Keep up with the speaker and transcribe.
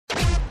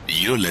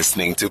You're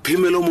listening to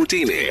Phemelo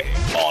Motene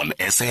on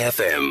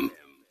SAFM.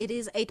 It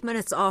is 8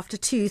 minutes after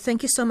 2.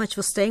 Thank you so much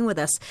for staying with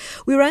us.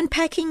 We're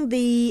unpacking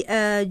the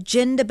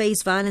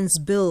gender-based violence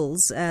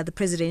bills, the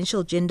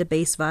presidential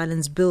gender-based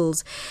violence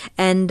bills.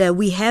 And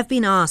we have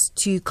been asked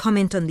to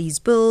comment on these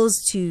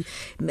bills, to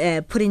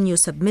put in your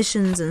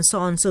submissions and so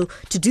on. So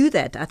to do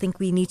that, I think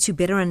we need to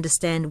better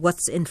understand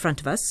what's in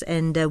front of us.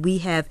 And we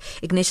have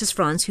Ignatius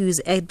France, who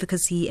is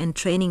Advocacy and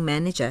Training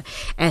Manager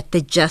at the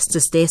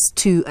Justice Desk,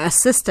 to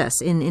assist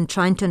us in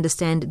trying to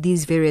understand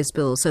these various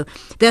bills. So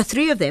there are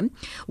three of them.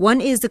 One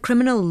is the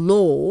Criminal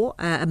Law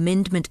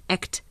Amendment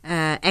Act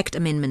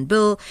Amendment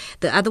Bill.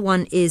 The other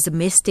one is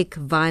Domestic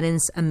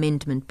Violence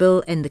Amendment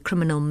Bill and the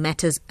Criminal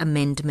Matters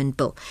Amendment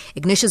Bill.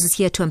 Ignatius is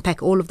here to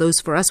unpack all of those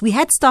for us. We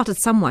had started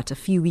somewhat a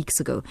few weeks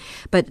ago,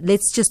 but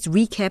let's just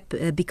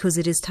recap because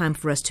it is time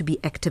for us to be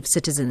active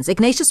citizens.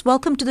 Ignatius,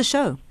 welcome to the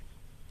show.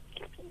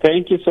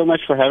 Thank you so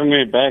much for having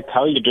me back.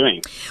 How are you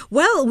doing?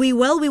 Well, we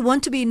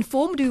want to be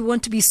informed. We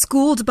want to be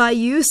schooled by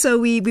you. So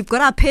we've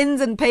got our pens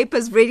and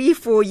papers ready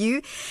for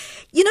you.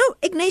 You know,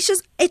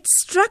 Ignatius, it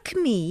struck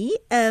me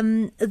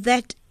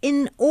that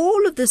in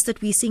all of this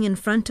that we're seeing in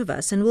front of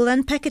us, and we'll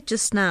unpack it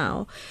just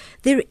now,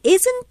 there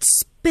isn't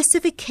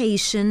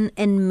specification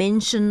and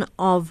mention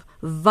of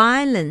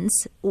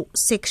violence, or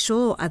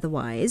sexual or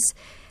otherwise,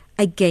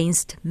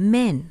 against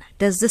men.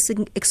 Does this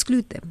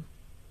exclude them?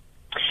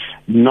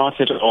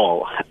 Not at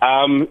all.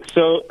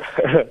 So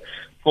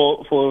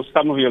for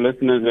some of your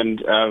listeners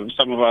and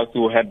some of us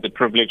who had the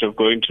privilege of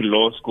going to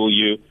law school,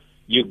 you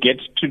get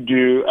to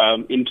do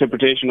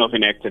interpretation of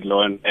enacted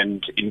law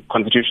and in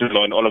constitutional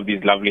law and all of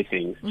these lovely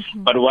things.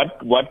 Mm-hmm. But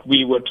what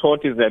we were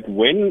taught is that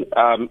when,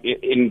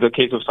 in the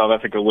case of South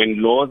Africa,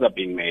 when laws are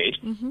being made,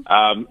 mm-hmm.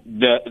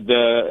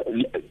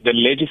 The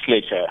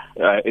legislature,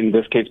 in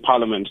this case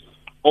Parliament,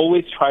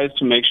 always tries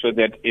to make sure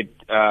that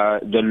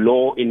the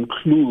law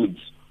includes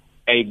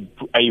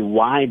a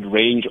wide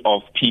range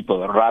of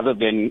people, rather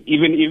than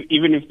even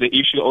if the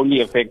issue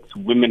only affects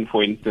women,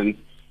 for instance,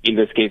 in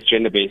this case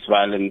gender-based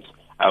violence.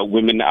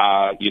 Women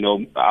are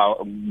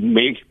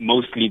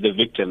mostly the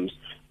victims.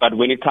 But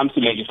when it comes to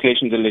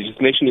legislation, the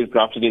legislation is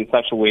drafted in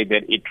such a way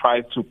that it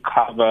tries to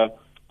cover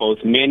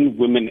both men,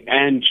 women,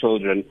 and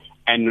children,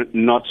 and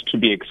not to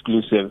be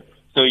exclusive.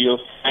 So you'll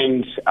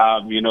find,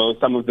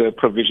 some of the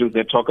provisions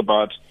that talk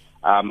about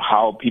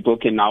how people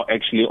can now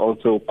actually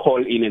also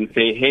call in and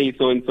say, hey,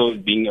 so-and-so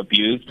is being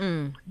abused.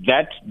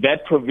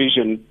 That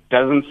provision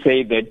doesn't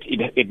say that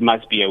it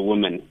must be a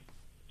woman.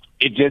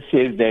 It just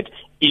says that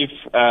if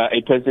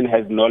a person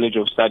has knowledge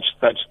of such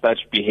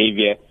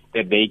behavior,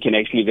 that they can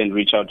actually then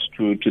reach out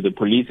to the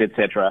police,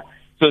 etc.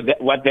 So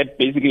what that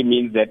basically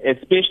means that,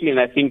 especially, and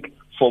I think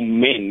for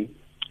men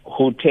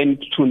who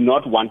tend to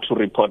not want to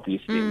report these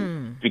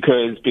things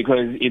because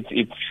it's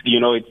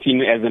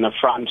seen as an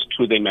affront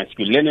to their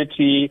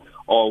masculinity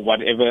or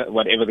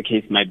whatever the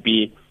case might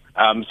be.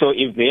 So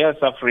if they are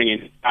suffering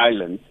in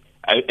silence,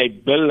 a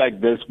bill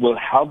like this will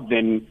help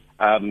them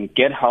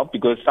get help,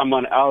 because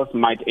someone else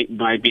might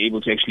be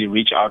able to actually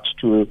reach out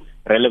to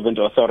relevant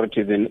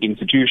authorities and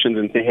institutions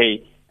and say,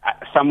 hey,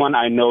 someone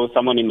I know,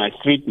 someone in my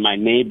street, my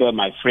neighbor,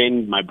 my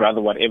friend, my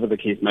brother, whatever the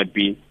case might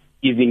be,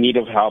 is in need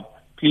of help.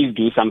 Please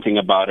do something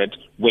about it,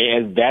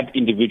 whereas that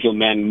individual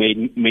man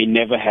may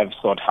never have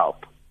sought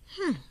help.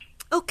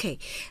 Okay,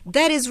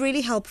 that is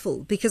really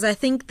helpful, because I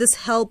think this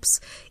helps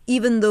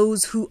even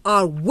those who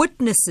are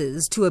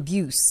witnesses to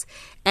abuse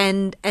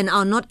and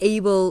are not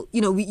able,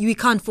 we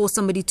can't force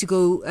somebody to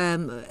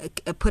go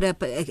put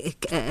up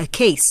a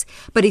case.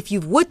 But if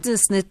you've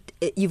witnessed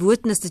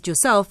it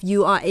yourself,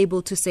 you are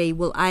able to say,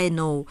 well, I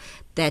know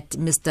that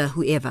Mr.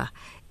 whoever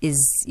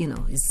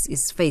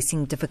is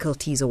facing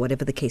difficulties or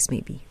whatever the case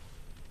may be.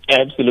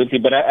 Absolutely.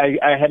 But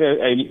I had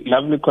a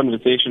lovely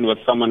conversation with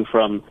someone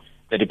from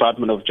the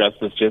Department of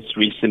Justice just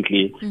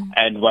recently,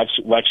 and what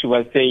she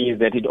was saying is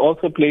that it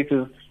also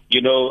places,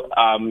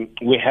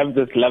 we have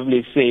this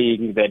lovely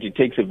saying that it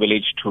takes a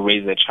village to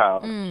raise a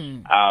child.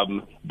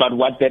 But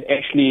what that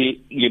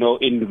actually,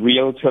 in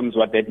real terms,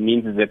 what that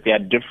means is that there are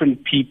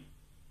different people,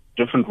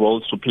 different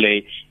roles to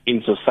play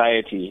in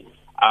society.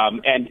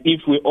 And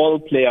if we all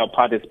play our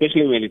part,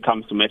 especially when it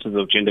comes to matters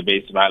of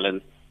gender-based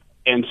violence,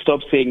 and stop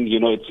saying,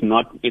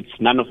 it's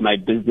none of my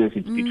business,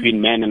 it's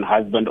between man and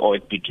husband, or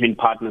it's between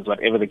partners,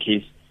 whatever the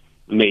case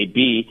may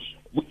be,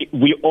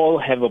 we all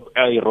have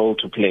a role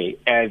to play.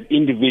 As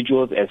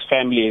individuals, as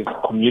families,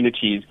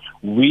 communities,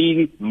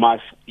 we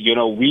must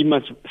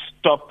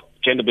stop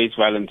gender-based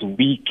violence.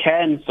 We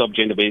can stop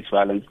gender-based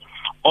violence.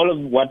 All of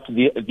what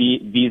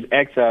these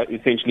acts are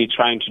essentially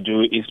trying to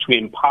do is to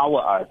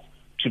empower us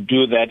to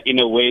do that in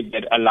a way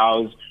that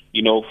allows,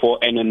 for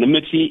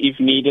anonymity if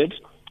needed.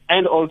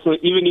 And also,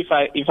 even if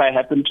I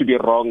happen to be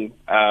wrong,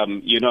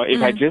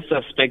 if I just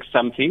suspect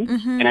something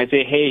and I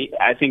say, hey,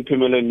 I think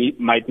Phemelo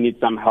might need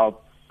some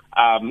help.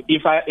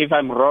 If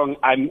I'm wrong,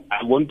 I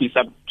won't be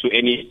subject to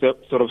any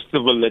sort of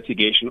civil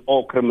litigation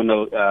or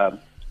criminal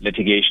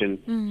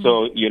litigation.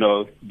 So,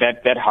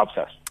 that helps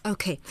us.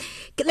 Okay.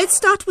 Let's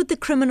start with the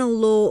Criminal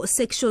Law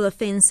Sexual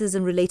Offences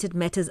and Related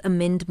Matters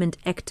Amendment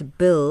Act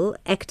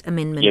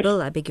Amendment Yes.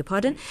 Bill, I beg your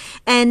pardon.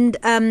 And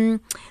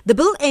the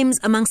bill aims,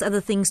 amongst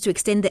other things, to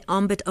extend the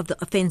ambit of the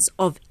offence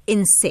of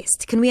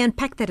incest. Can we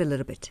unpack that a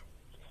little bit?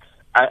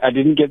 I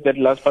didn't get that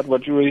last part.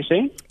 What you were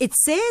saying? It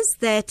says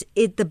that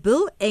the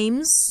bill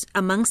aims,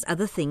 amongst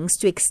other things,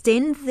 to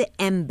extend the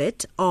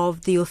ambit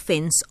of the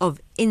offence of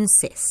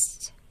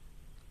incest.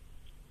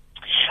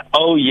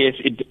 Oh yes,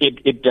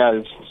 it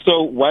does.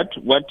 So what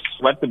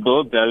the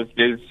bill does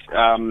is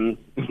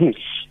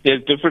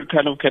there's different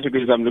kind of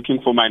categories. I'm looking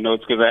for my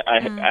notes because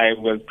I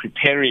was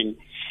preparing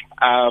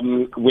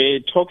where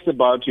it talks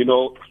about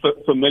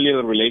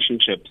familial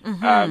relationships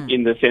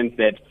in the sense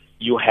that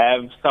you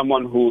have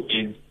someone who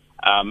is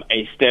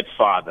a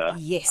stepfather,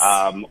 yes,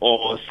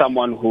 or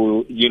someone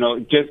who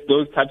just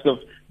those types of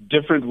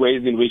different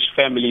ways in which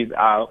families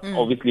are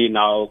obviously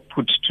now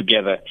put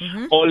together.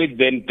 All it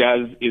then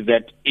does is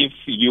that if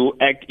you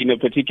act in a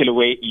particular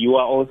way, you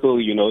are also,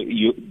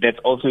 that's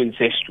also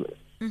incestuous.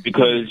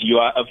 Because you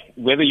are,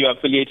 whether you are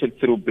affiliated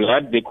through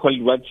blood, they call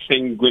it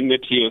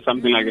sanguinity or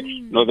something like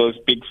that, those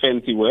big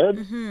fancy words,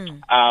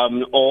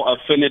 or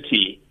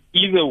affinity.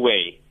 Either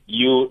way,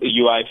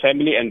 you are a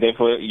family, and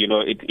therefore,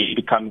 it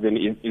becomes an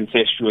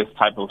incestuous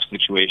type of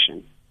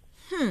situation.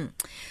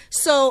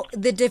 So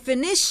the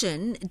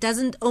definition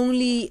doesn't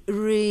only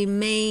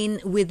remain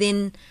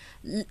within,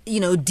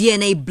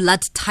 DNA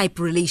blood type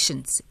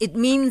relations. It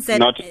means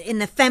that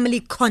in a family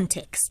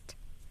context.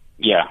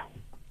 Yeah.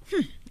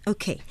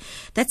 Okay.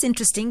 That's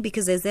interesting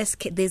because there's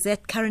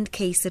that current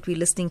case that we're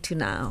listening to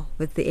now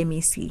with the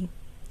MEC.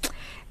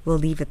 We'll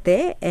leave it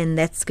there, and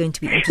that's going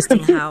to be interesting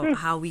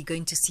how we're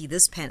going to see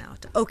this pan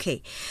out.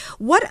 Okay.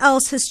 What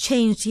else has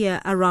changed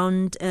here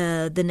around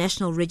the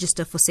National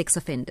Register for Sex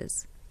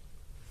Offenders?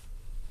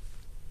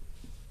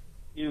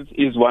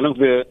 Is one of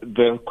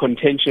the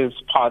contentious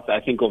parts, I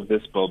think, of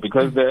this bill,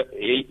 because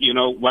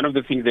one of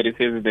the things that it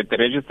says is that the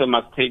register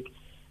must take.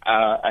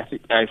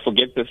 I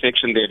forget the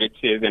section that it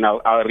says, and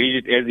I'll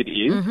read it as it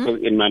is.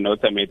 Because in my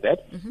notes I made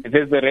that. It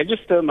says the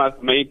register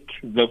must make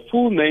the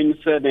full name,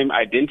 surname,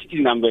 identity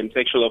number, and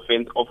sexual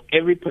offense of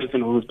every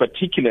person whose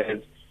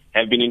particulars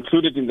have been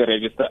included in the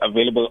register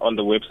available on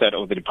the website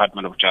of the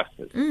Department of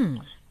Justice.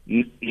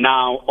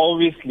 Now,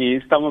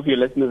 obviously, some of your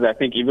listeners, I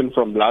think even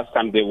from last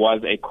time, there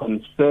was a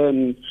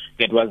concern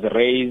that was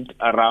raised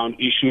around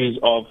issues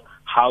of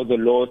how the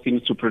law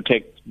seems to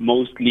protect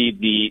mostly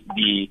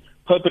the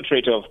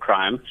perpetrator of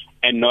crime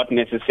and not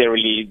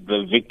necessarily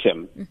the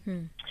victim.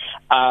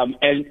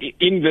 And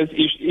in this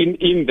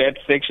in that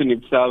section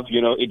itself,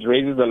 it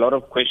raises a lot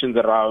of questions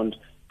around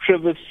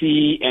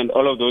privacy and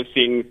all of those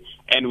things.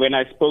 And when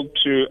I spoke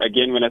to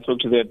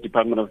the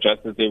Department of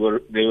Justice, they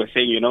were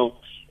saying,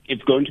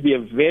 it's going to be a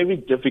very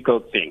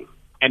difficult thing.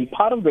 And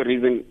part of the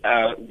reason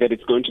that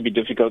it's going to be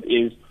difficult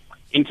is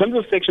in terms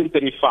of Section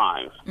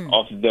 35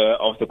 of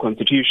the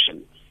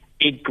Constitution,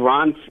 it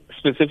grants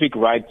specific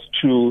rights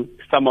to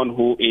someone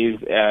who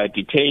is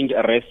detained,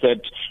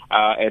 arrested,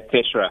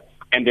 etc.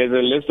 And there's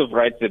a list of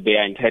rights that they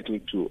are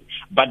entitled to.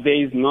 But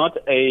there is not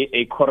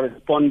a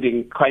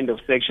corresponding kind of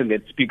section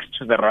that speaks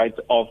to the rights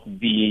of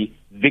the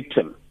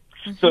victim.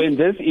 So in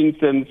this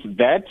instance,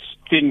 that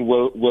thing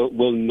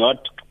will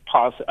not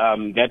pass,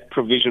 that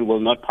provision will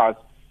not pass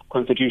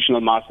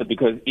constitutional muster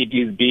because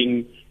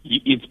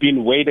it's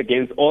been weighed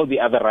against all the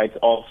other rights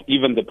of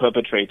even the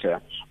perpetrator.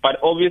 But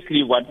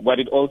obviously what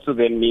it also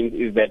then means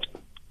is that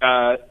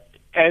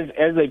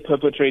as a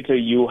perpetrator,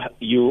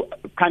 you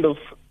kind of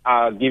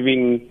are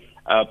giving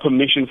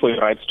permission for your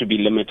rights to be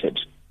limited.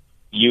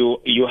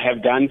 You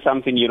have done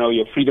something,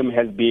 your freedom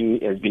has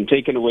been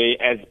taken away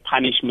as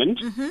punishment.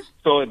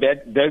 So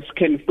that this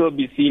can still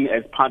be seen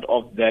as part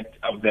of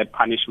that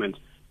punishment.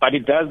 But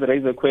it does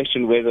raise a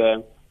question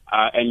whether,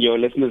 and your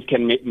listeners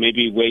can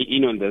maybe weigh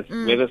in on this,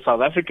 whether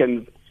South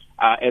Africans,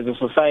 as a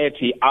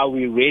society, are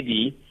we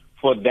ready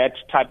for that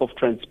type of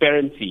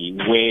transparency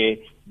where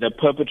the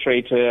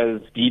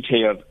perpetrator's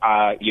details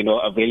are,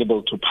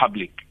 available to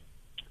public,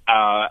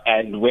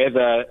 and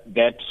whether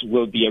that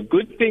will be a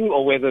good thing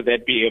or whether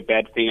that be a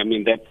bad thing. I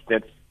mean,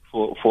 that's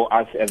for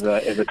us as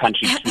a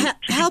country to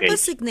help debate.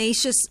 us,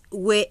 Ignatius.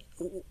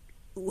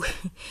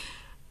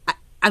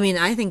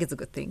 I think it's a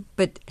good thing,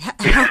 but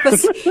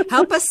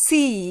help us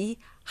see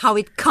how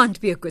it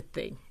can't be a good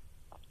thing.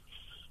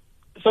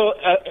 So,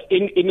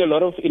 in a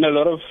lot of,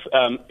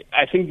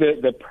 I think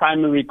the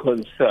primary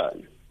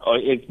concern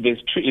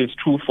is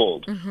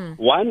twofold.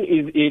 One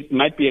is it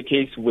might be a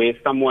case where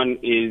someone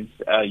is,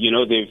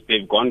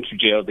 they've gone to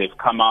jail, they've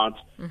come out,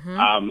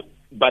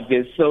 but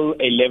there's still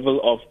a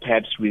level of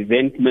perhaps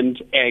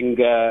resentment,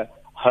 anger,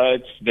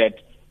 hurt that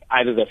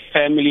either the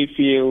family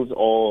feels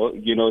or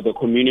the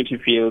community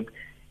feels.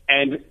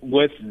 And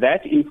with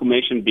that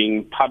information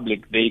being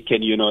public, they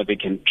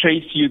can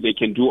trace you, they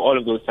can do all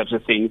of those types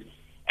of things.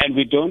 And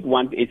we don't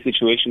want a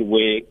situation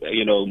where,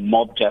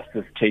 mob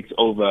justice takes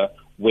over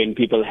when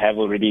people have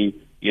already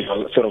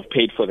sort of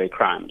paid for their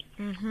crimes.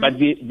 But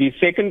the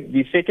second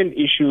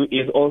issue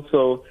is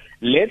also,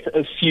 let's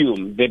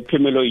assume that,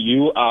 Pamela,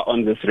 you are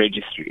on this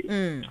registry.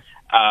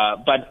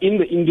 But in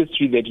the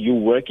industry that you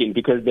work in,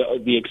 because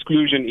the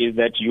exclusion is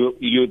that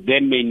you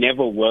then may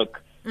never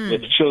work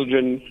with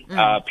children,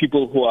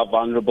 people who are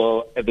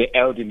vulnerable, the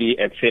elderly,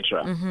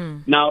 etc.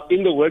 Now,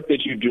 in the work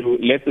that you do,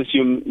 let's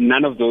assume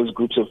none of those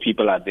groups of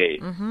people are there.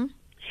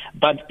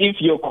 But if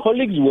your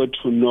colleagues were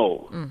to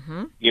know,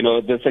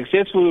 the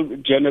successful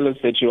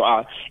journalist that you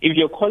are, if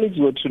your colleagues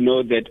were to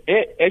know that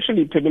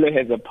actually Pamela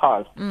has a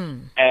past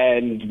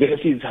and this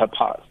is her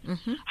past,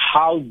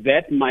 how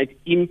that might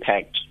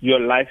impact your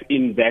life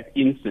in that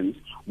instance,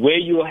 where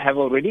you have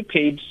already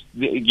paid,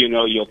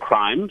 your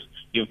crimes,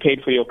 you've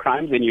paid for your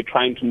crimes, and you're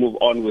trying to move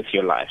on with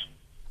your life.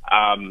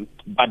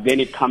 But then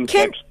it comes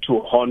back to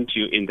haunt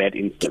you in that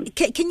instance.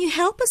 Can you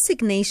help us,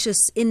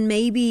 Ignatius, in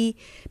maybe,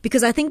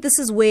 because I think this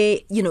is where,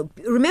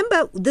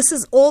 remember, this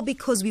is all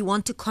because we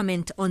want to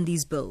comment on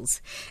these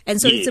bills. And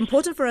so it's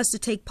important for us to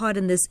take part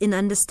in this, in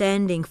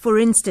understanding, for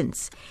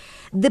instance,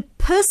 the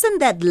person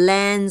that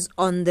lands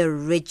on the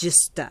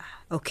register,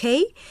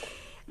 okay?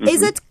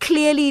 Is it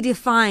clearly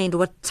defined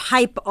what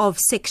type of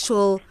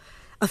sexual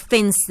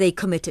offense they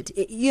committed?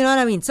 You know what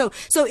I mean? So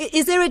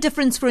is there a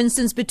difference, for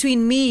instance,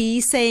 between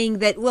me saying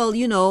that,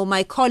 well,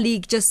 my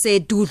colleague just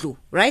said Dulu,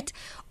 right?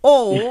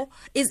 Or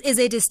is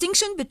a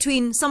distinction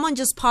between someone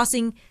just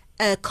passing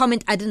a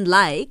comment I didn't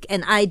like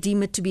and I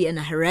deem it to be a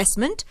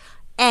harassment,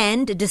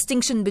 and a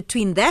distinction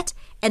between that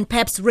and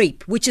perhaps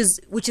rape, which is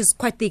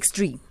quite the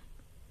extreme?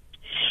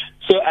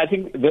 So I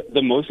think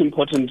the most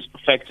important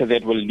factor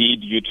that will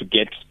lead you to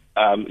get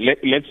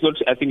let's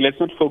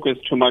not focus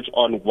too much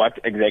on what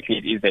exactly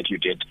it is that you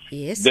did.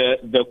 Yes.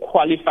 The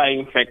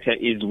qualifying factor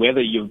is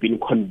whether you've been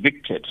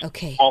convicted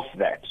of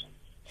that.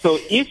 So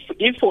if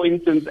for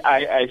instance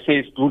I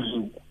say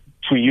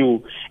to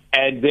you,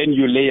 and then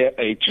you lay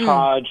a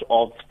charge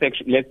of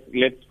sexual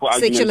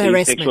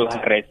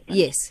harassment.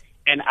 Yes.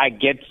 And I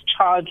get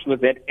charged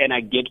with that, and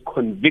I get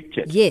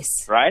convicted.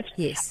 Yes. Right.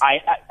 Yes.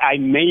 I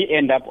may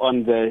end up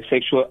on the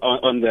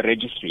on the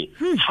registry.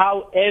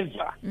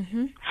 However,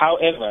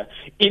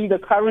 in the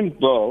current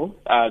bill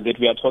that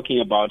we are talking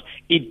about,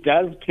 it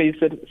does place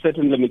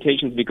certain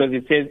limitations, because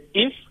it says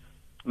if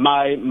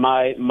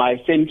my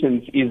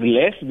sentence is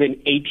less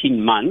than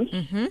 18 months,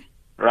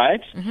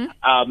 right,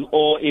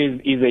 or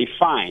is a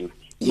fine,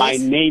 my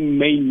name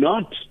may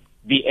not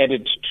be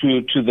added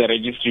to the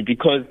registry,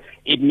 because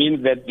it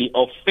means that the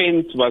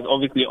offense was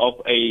obviously of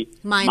a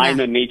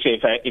minor nature,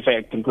 if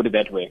I can put it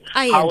that way.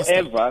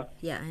 However,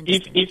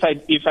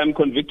 if I'm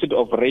convicted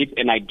of rape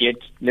and I get,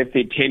 let's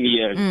say, 10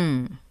 years,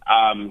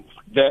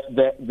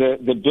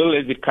 the bill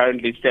as it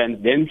currently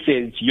stands then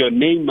says your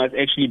name must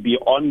actually be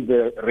on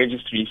the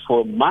registry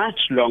for much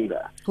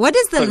longer. What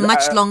does the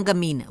much longer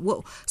mean?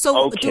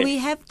 So do we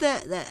have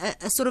the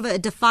sort of a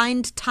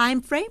defined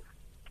time frame?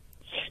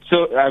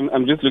 So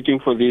I'm just looking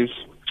for these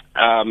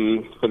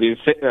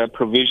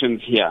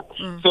provisions here.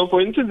 So,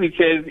 for instance, it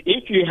says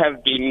if you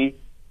have been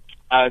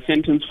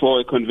sentenced for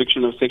a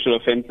conviction of sexual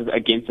offences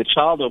against a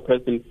child or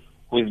person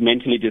who is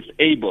mentally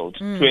disabled,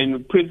 to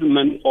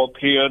imprisonment or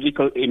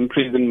periodical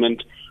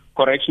imprisonment,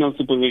 correctional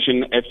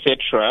supervision,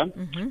 etc.,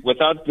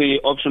 without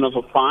the option of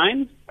a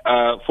fine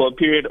for a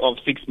period of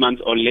 6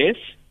 months or less,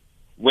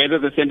 whether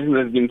the sentence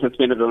has been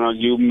suspended or not,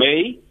 you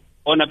may,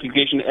 on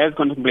application as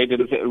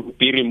contemplated,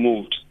 be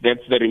removed.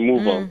 That's the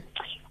removal.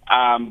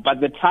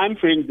 But the time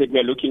frames that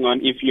we're looking on,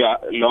 if you are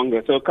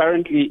longer, so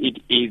currently it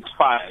is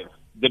 5.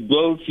 The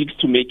bill seeks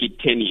to make it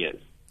 10 years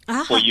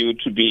for you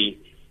to be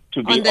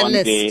on the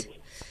list.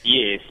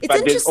 Yes, it's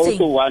but there's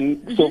also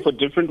one. So for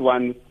different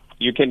ones,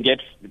 you can get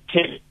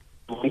 10.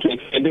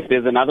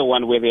 There's another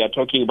one where they are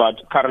talking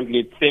about currently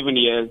it's 7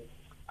 years,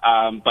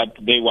 but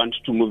they want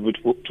to move it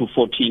to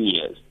 14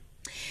 years.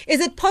 Is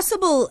it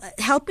possible,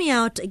 help me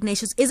out,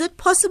 Ignatius, is it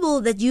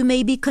possible that you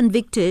may be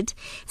convicted,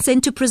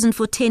 sent to prison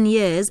for 10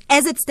 years,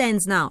 as it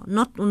stands now,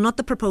 not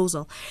the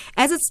proposal,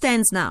 as it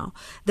stands now,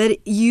 that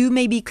you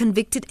may be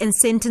convicted and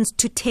sentenced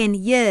to 10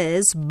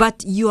 years,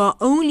 but you are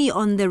only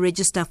on the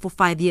register for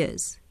 5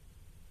 years?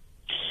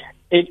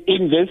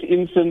 In this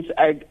instance,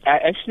 I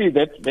actually,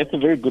 that's a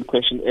very good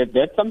question.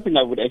 That's something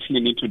I would actually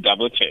need to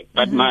double check.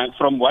 But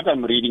from what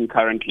I'm reading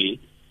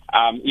currently,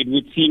 it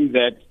would seem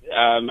that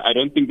I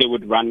don't think they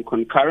would run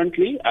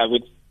concurrently. I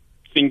would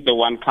think the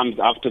one comes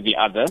after the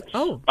other.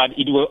 But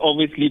it will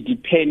obviously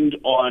depend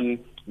on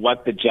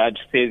what the judge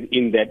says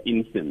in that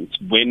instance,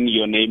 when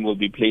your name will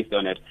be placed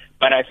on it.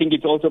 But I think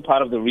it's also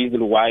part of the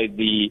reason why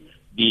the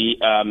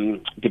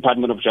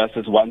Department of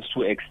Justice wants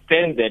to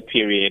extend that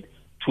period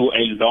to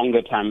a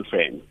longer time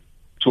frame,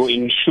 to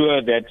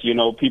ensure that,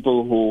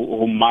 people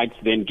who might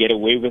then get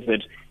away with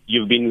it,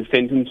 you've been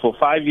sentenced for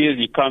 5 years,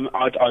 you come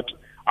out of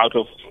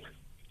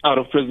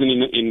prison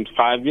in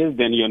 5 years,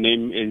 then your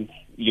name is,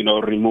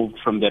 removed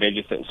from the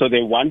register. So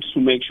they want to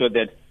make sure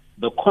that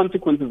the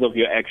consequences of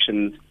your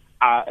actions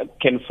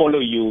can follow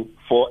you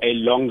for a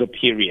longer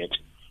period.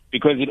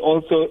 because it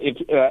also,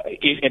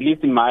 at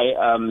least in my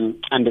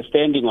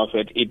understanding of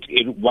it,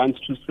 it wants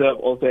to serve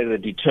also as a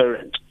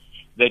deterrent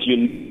that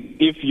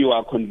if you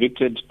are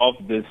convicted of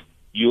this,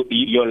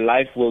 your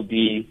life will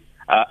be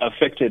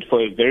affected for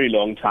a very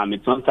long time.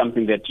 It's not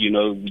something that,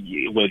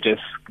 will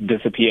just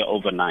disappear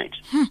overnight.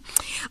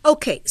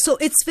 Okay, so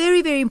it's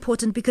very, very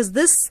important because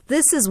this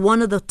is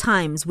one of the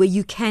times where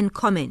you can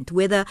comment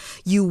whether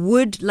you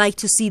would like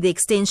to see the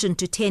extension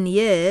to 10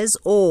 years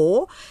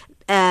or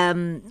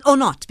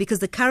not, because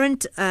the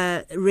current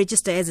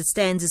register as it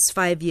stands is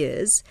 5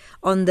 years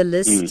on the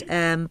list,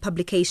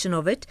 publication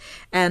of it.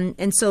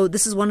 And so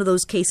this is one of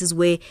those cases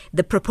where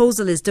the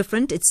proposal is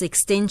different. It's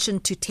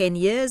extension to 10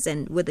 years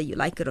and whether you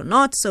like it or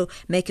not. So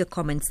make your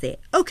comments there.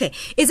 Okay.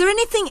 Is there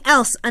anything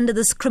else under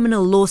this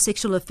criminal law,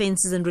 sexual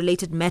offences and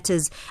related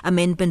matters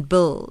amendment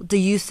bill do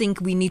you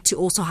think we need to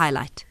also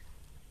highlight?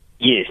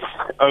 Yes.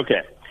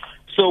 Okay.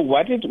 So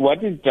what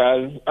it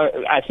does,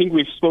 I think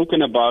we've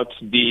spoken about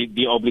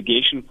the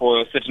obligation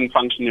for certain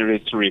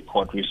functionaries to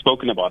report. We've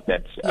spoken about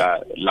that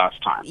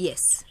last time.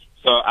 Yes.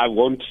 So I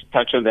won't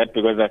touch on that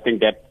because I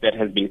think that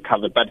has been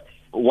covered. But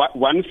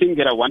one thing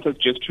that I want us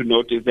just to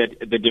note is that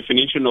the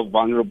definition of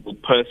vulnerable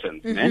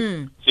persons.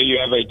 So you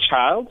have a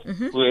child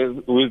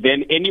who is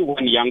then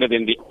anyone younger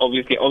than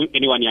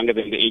anyone younger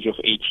than the age of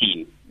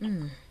 18.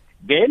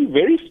 Then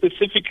very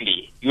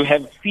specifically, you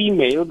have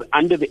females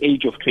under the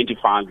age of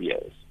 25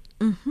 years.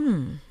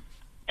 And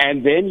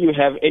then you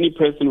have any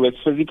person with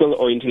physical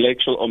or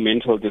intellectual or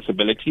mental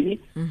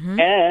disability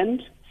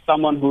and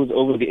someone who's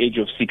over the age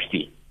of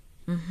 60.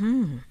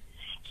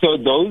 So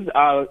those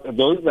are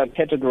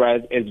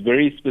categorized as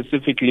very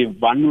specifically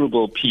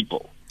vulnerable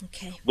people.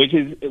 Okay. Which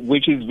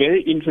is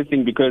very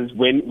interesting because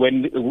when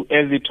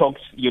as it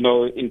talks,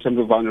 in terms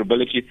of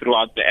vulnerability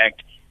throughout the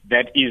Act,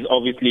 that is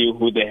obviously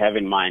who they have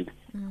in mind.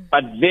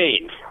 But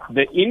then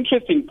the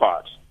interesting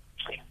part,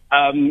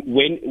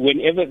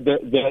 whenever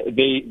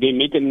they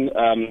make an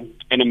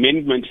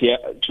amendment here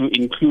to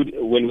include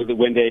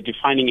when they're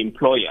defining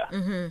employer,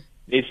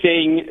 they're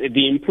saying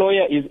the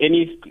employer is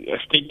any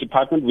state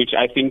department, which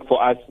I think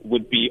for us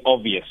would be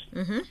obvious.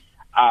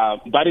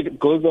 But it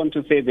goes on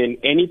to say then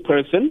any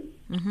person,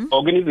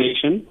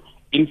 organization,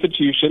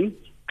 institution,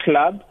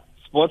 club,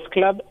 sports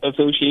club,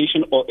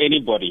 association, or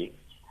anybody,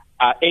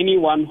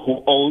 anyone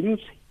who owns,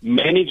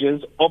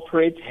 manages,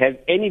 operates, has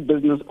any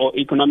business or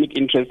economic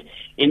interest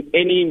in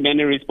any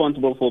manner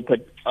responsible for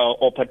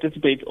or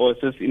participates or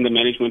assists in the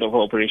management of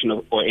operation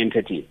or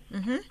entity.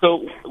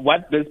 So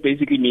what this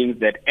basically means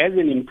that as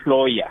an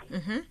employer,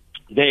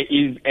 there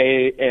is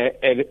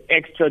an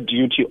extra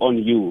duty on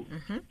you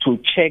to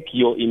check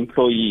your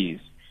employees.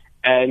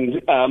 And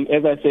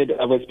as I said,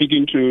 I was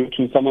speaking to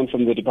someone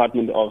from the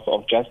Department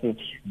of Justice.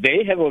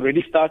 They have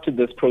already started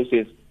this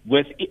process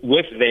with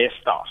their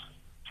staff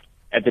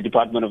at the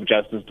Department of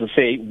Justice to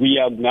say, we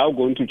are now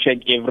going to check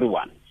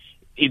everyone.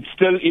 It's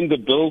still in the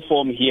bill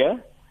form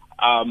here,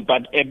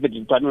 but at the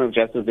Department of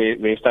Justice,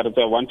 they started,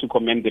 so I want to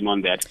commend them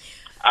on that.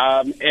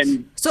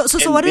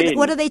 So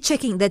what are they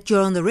checking? That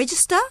you're on the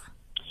register?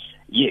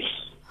 Yes.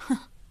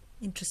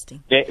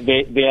 Interesting.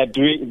 They are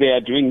doing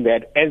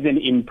that as an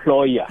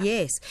employer.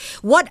 Yes.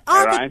 What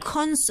are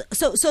the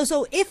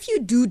So if you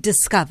do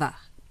discover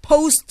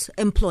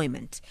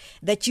post-employment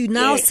that you're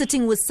now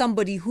sitting with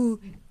somebody who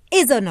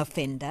is an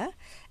offender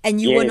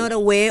and you were not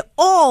aware,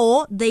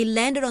 or they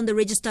landed on the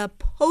register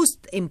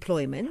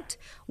post-employment,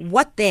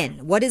 what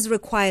then? What is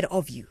required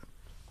of you?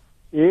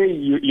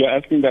 You're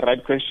asking the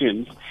right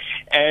questions.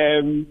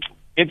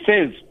 It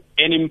says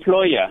an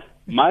employer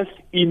must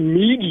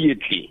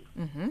immediately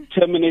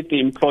terminate the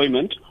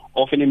employment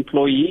of an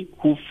employee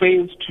who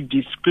fails to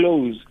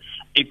disclose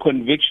a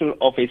conviction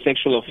of a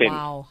sexual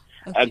offense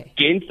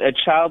against a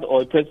child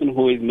or a person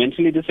who is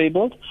mentally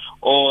disabled,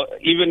 or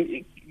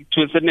even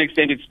to a certain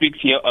extent, it speaks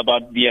here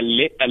about the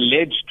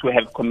alleged to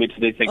have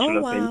committed a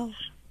sexual offense.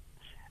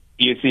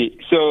 You see,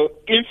 so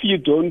if you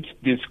don't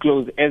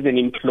disclose as an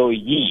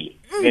employee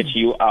that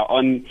you are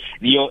on,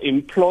 your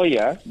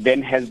employer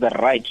then has the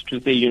right to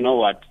say, you know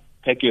what,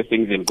 pack your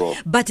things and go.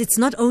 But it's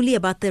not only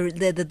about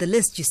the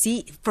list. You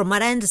see, from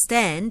what I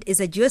understand, is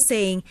that you're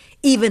saying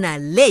even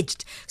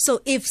alleged.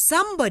 So if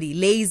somebody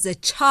lays a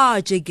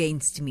charge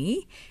against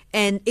me,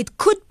 and it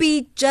could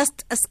be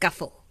just a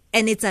scuffle,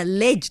 and it's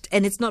alleged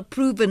and it's not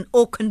proven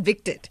or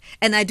convicted,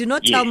 and I do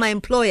not tell my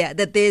employer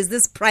that there's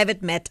this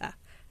private matter,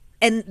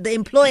 and the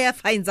employer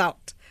finds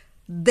out,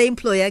 the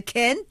employer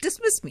can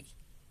dismiss me.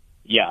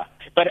 Yeah,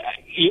 but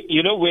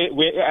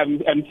where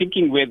I'm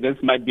thinking where this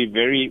might be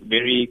very,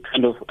 very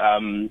kind of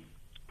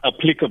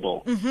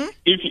applicable.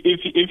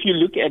 If you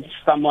look at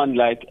someone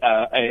like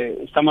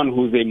someone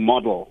who's a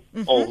model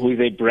or who's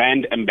a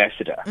brand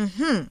ambassador,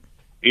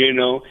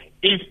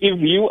 if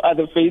you are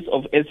the face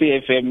of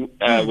SAFM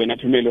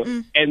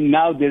and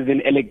now there's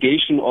an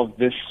allegation of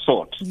this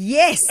sort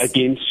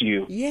against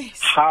you,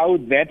 how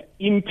that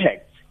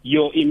impacts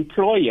your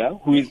employer,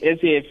 who is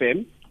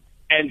SAFM,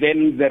 and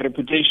then the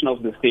reputation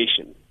of the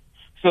station.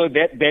 So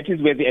that is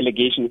where the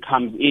allegation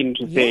comes in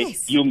to say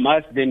you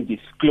must then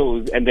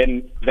disclose, and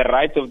then the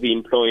rights of the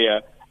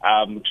employer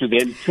to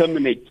then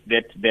terminate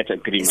that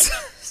agreement.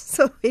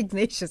 So,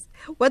 Ignatius,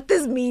 what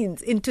this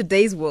means in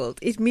today's world,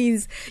 it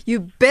means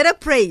you better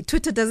pray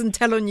Twitter doesn't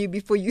tell on you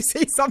before you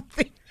say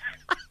something.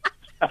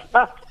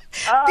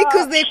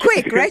 Because they're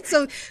quick, right?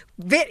 So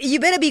you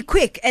better be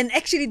quick and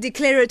actually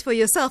declare it for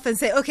yourself and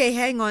say, okay,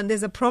 hang on,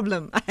 there's a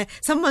problem.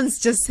 Someone's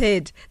just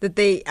said that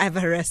I've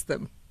harassed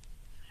them.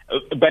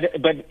 But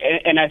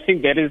I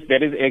think that is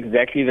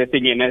exactly the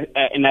thing,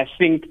 and I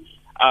think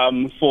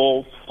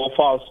for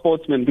our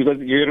sportsmen, because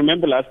you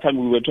remember last time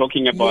we were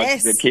talking about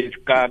the case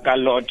Ka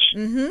Lodge.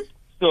 Mm-hmm.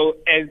 So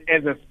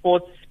as a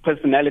sports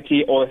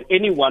personality or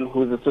anyone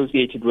who's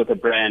associated with a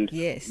brand,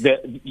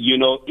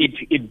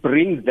 it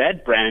brings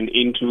that brand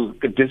into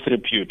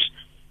disrepute.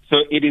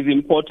 So it is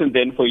important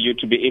then for you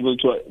to be able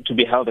to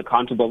be held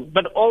accountable.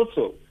 But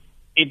also,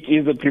 it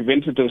is a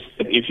preventative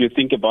step if you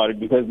think about it,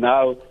 because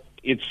now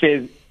it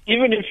says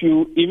even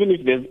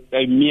if there's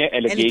a mere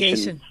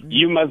allegation,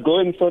 you must go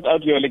and sort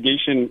out your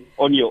allegation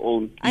on your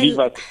own. Leave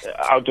us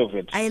out of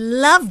it. I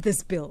love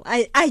this bill.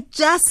 I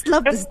just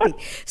love this thing.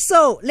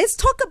 So let's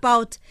talk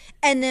about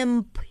an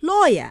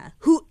employer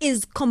who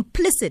is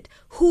complicit,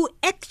 who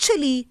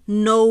actually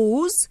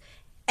knows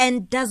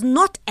and does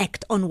not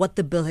act on what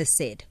the bill has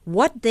said.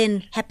 What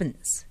then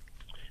happens?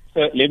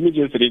 So let me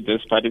just read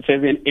this part. It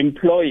says an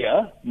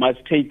employer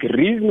must take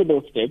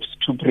reasonable steps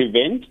to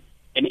prevent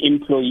an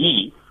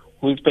employee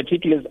whose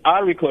particulars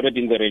are recorded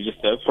in the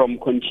register from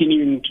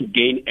continuing to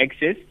gain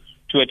access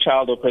to a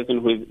child or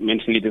person who is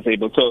mentally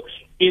disabled. So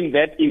in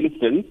that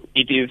instance,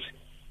 it is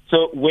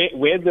so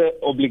where the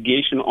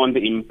obligation on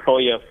the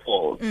employer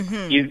falls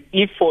is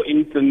if, for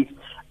instance,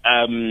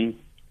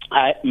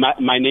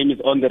 my name is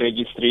on the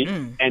registry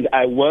and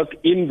I work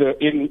in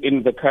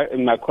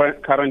my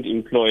current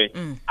employer.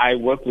 I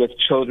work with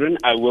children.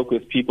 I work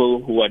with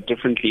people who are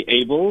differently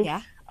able.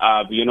 Yeah.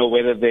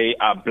 Whether they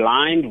are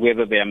blind,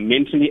 whether they are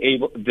mentally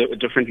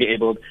differently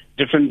abled,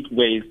 different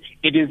ways.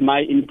 It is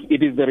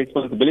the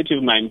responsibility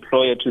of my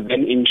employer to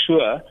then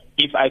ensure,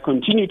 if I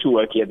continue to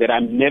work here, that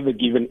I'm never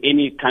given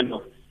any kind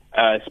of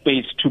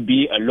space to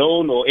be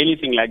alone or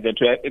anything like that,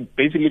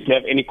 basically to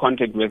have any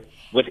contact with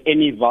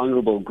any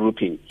vulnerable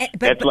grouping.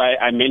 That's why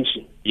I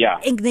mentioned,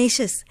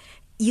 Ignatius,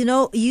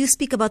 you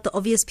speak about the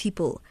obvious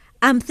people.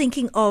 I'm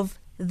thinking of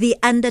the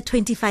under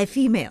 25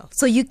 female.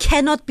 So you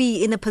cannot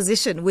be in a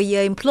position where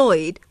you're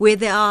employed where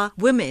there are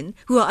women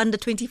who are under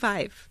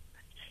 25.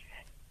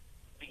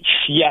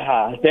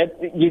 Yeah,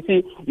 you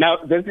see, now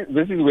this is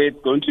where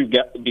it's going to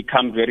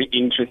become very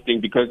interesting,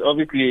 because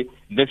obviously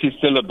this is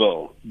still a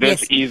bill.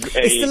 This is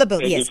still a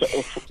bill, yes.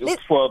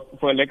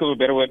 For lack of a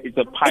better word, it's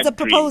a pipe dream. It's a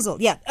proposal,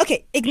 yeah.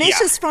 Okay,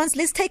 Ignatius France,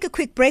 let's take a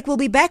quick break. We'll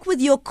be back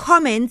with your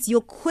comments,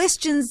 your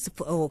questions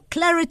or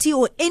clarity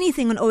or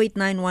anything on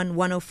 0891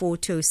 104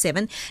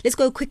 207. Let's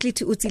go quickly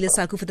to Utsi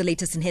Lesaku for the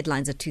latest in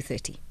headlines at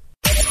 2:30.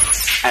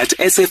 At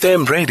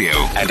SFM Radio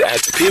and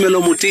at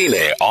Pimelo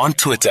Mutile on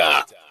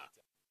Twitter.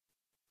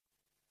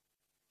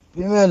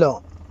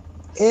 Pimelo,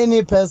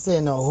 any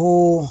person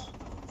who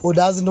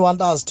doesn't want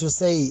us to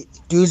say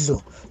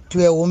Dudlu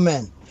to a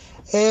woman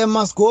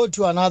must go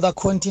to another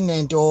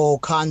continent or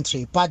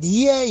country. But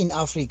here in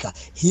Africa,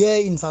 here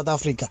in South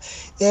Africa,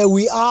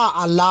 we are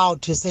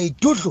allowed to say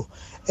Dudlu.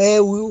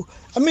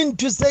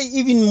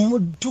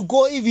 To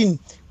go even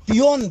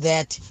beyond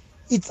that.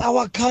 It's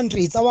our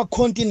country, it's our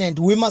continent.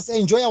 We must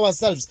enjoy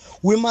ourselves.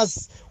 We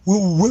must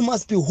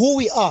be who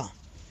we are.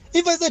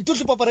 If I say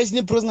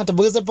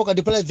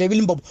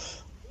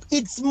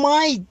it's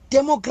my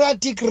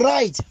democratic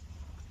right.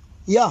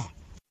 Yeah.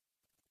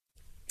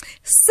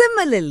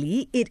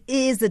 Similarly, it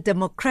is the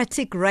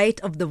democratic right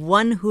of the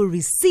one who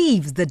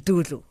receives the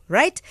doodle,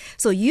 right?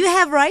 So you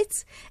have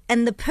rights,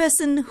 and the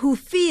person who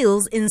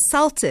feels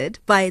insulted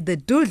by the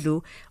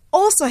doodle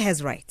also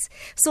has rights.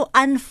 So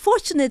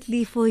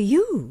unfortunately for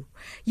you,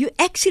 you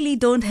actually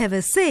don't have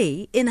a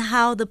say in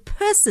how the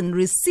person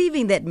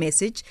receiving that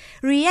message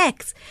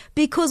reacts,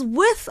 because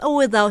with or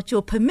without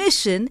your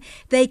permission,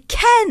 they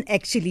can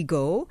actually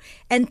go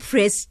and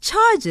press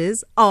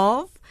charges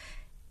of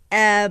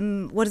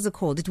what is it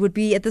called? It would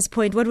be, at this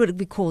point, what would it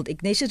be called,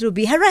 Ignatius? It would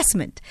be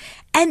harassment.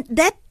 And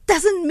that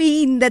doesn't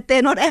mean that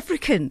they're not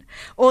African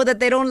or that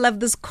they don't love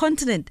this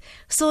continent.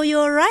 So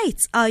your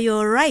rights are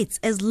your rights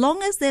as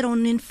long as they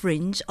don't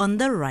infringe on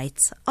the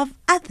rights of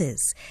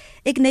others.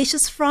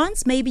 Ignatius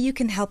France, maybe you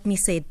can help me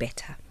say it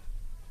better.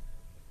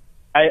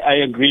 I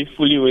agree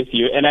fully with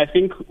you. And I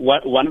think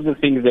one of the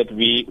things that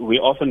we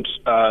often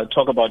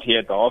talk about here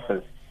at the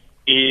office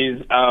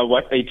is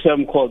what a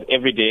term called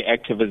everyday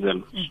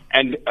activism.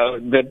 And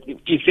that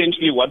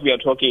essentially what we are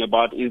talking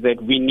about is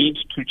that we need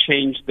to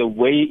change the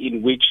way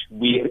in which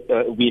we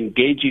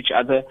engage each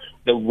other,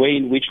 the way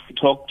in which we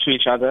talk to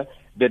each other,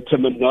 the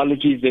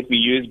terminologies that we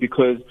use,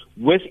 because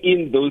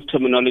within those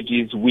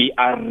terminologies we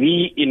are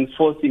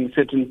reinforcing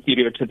certain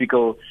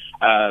stereotypical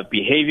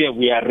behavior.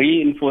 We are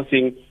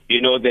reinforcing,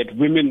 that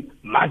women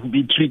must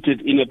be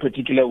treated in a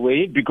particular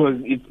way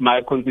because it's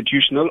my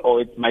constitutional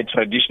or it's my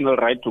traditional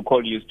right to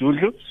call you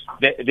Zdudlu.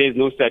 There's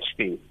no such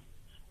thing.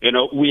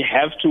 We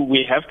have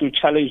to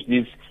challenge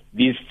these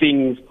these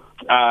things,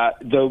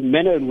 the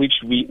manner in which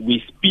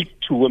we speak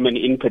to women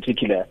in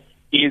particular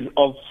is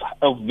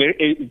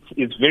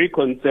it's very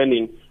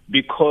concerning,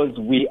 because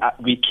we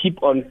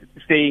keep on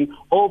saying,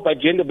 oh, but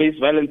gender-based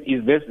violence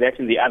is this, that,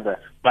 and the other.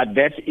 But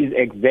that is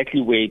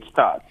exactly where it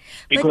starts.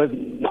 Because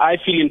I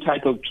feel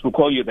entitled to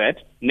call you that.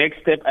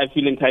 Next step, I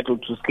feel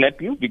entitled to slap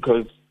you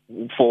because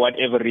for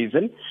whatever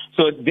reason.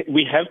 So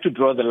we have to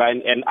draw the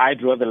line, and I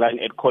draw the line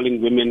at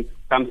calling women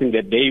something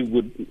that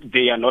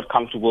they are not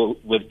comfortable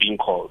with being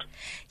called.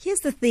 Here's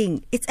the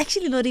thing. It's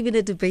actually not even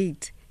a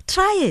debate.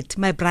 Try it,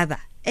 my brother,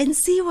 and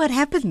see what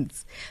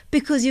happens,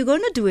 because you're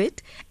going to do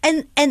it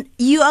and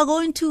you are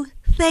going to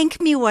thank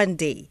me one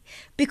day,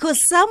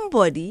 because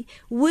somebody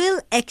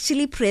will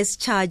actually press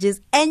charges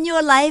and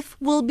your life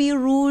will be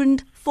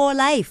ruined for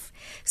life.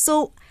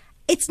 So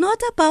it's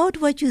not about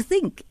what you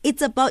think.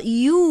 It's about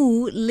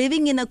you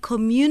living in a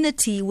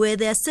community where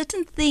there are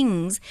certain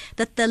things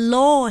that the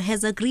law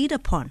has agreed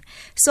upon.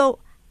 So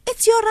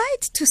it's your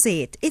right to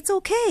say it. It's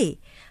okay.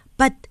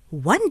 But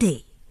one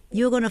day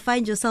you're going to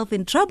find yourself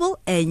in trouble,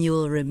 and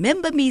you'll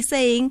remember me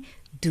saying,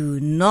 do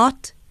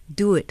not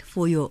do it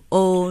for your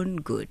own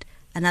good.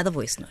 Another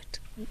voice note.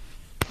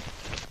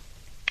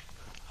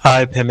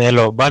 Hi,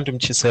 Pamelo. Bantu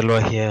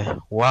Mchiselo here.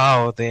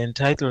 Wow, the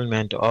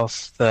entitlement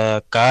of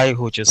the guy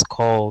who just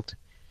called.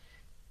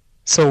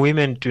 So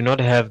women do not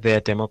have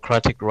their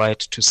democratic right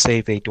to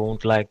say they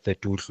don't like the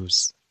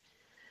Dudlus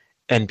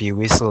and be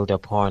whistled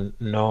upon.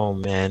 No,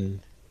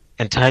 man.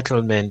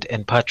 Entitlement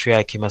and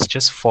patriarchy must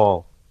just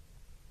fall.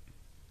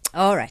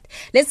 All right.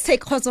 Let's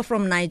take Khoso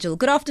from Nigel.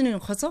 Good afternoon,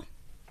 Khoso.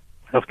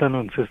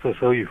 Afternoon, sisters.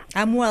 How are you?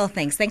 I'm well,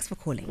 thanks. Thanks for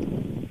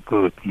calling.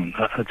 Good.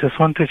 I just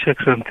want to check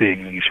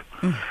something.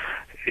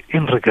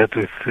 In regard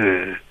with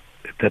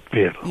that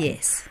bill.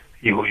 Yes.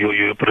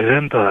 Your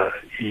presenter,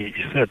 he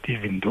said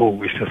even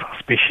though it's a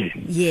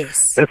suspicion.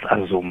 Yes. Let's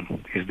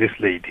assume it's this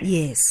lady.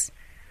 Yes.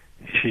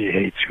 She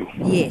hates you.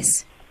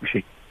 Yes.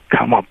 She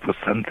come up with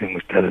something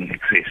which doesn't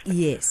exist.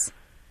 Yes.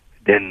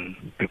 Then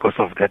because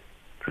of that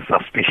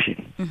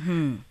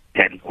suspicion,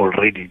 then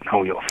already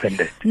now you're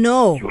offended.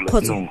 No,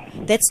 no,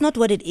 that's not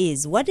what it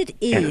is. What it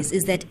is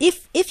that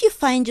if you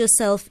find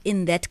yourself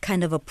in that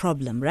kind of a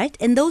problem, right,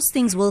 and those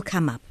things will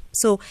come up.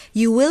 So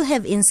you will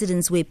have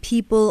incidents where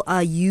people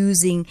are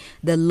using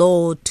the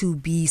law to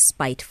be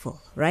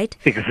spiteful, right?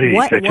 Exactly.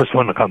 I just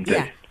want to come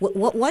there. Yeah.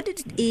 What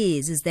it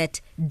is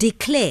that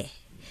declare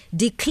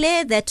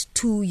that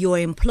to your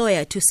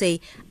employer, to say,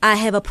 I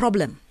have a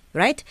problem.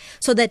 Right?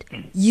 So that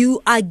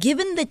you are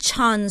given the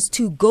chance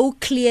to go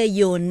clear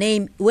your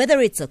name,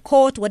 whether it's a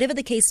court, whatever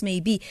the case may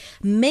be.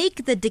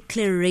 Make the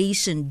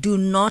declaration. Do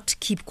not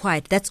keep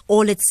quiet. That's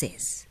all it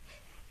says.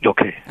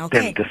 Okay.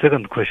 Then the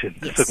second question,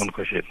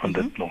 on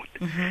that note,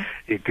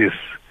 it is,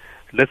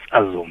 let's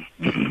assume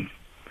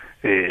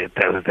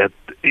that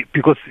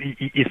because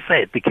he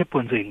said, they kept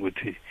on saying,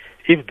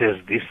 if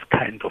there's this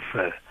kind of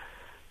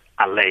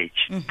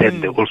alleged, then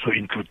they also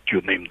include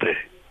your name there.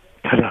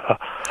 No.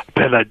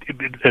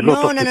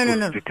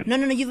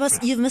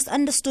 You've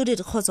misunderstood it,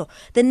 Khoso.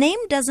 The name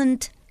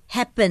doesn't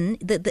happen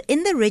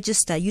in the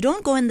register. You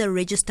don't go in the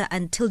register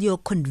until you're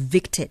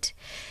convicted.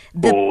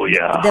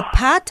 The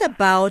part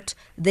about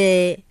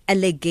the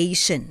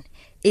allegation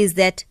is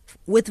that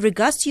with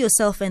regards to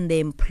yourself and the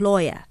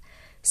employer,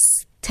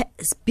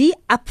 be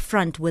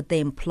upfront with the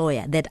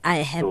employer that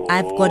I've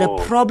got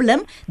a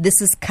problem.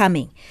 This is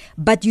coming,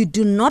 but you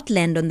do not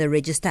land on the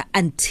register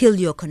until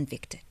you're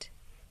convicted.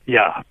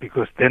 Yeah,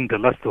 because then the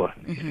last one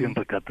is in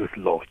regard with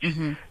Lodge,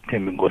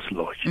 Tembingo's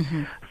Lodge.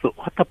 So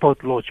what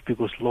about Lodge?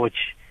 Because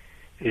Lodge,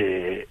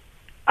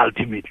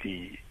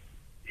 ultimately,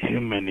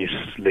 him and his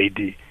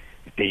lady,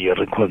 they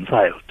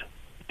reconciled.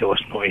 There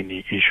was no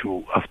any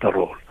issue after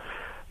all.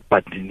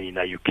 But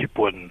Nina, you keep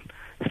on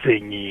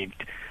saying it,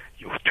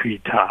 your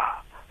Twitter,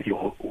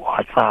 your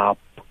WhatsApp,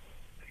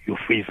 your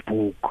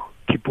Facebook,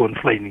 keep on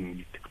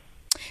finding it.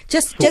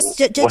 Just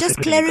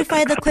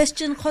clarify the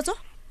question, Khoso.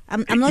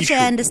 I'm not sure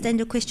I understand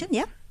your question,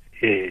 yeah?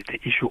 The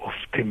issue of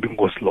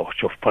Tembingo's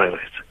Lodge of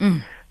Pirates.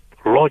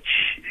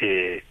 Lodge,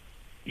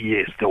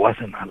 yes, there was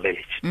an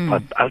alleged,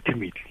 but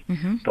ultimately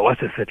there was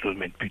a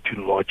settlement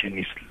between Lodge and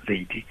his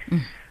lady.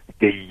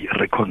 They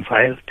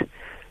reconciled,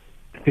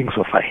 things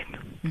were fine.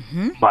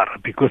 But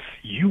because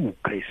you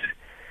guys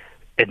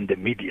and the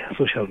media,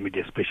 social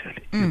media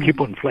especially, you keep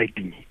on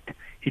fighting it,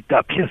 it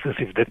appears as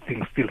if that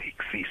thing still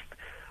exists.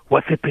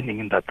 What's happening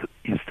in that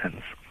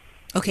instance?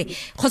 Okay.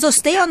 Khoso,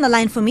 stay on the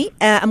line for me.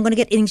 I'm going to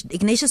get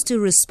Ignatius to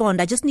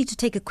respond. I just need to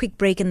take a quick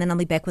break and then I'll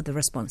be back with the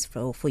response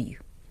for you.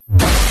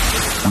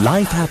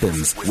 Life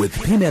Happens with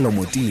Phemelo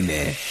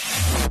Motene.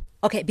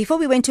 Okay, before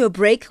we went to a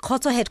break,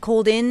 Khotso had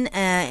called in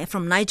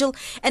from Nigel.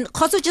 And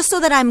Khotso, just so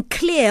that I'm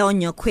clear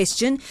on your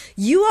question,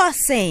 you are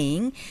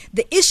saying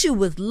the issue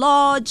with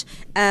Lodge,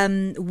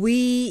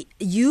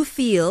 you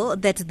feel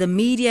that the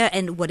media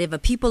and whatever,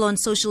 people on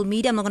social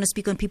media, I'm not going to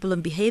speak on people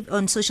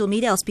on social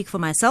media, I'll speak for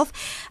myself,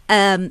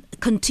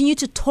 continue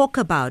to talk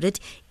about it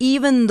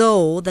even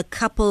though the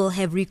couple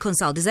have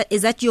reconciled.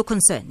 Is that your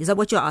concern? Is that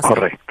what you're asking?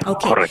 Correct.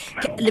 Okay.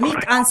 Correct. Let me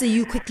answer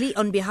you quickly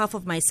on behalf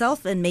of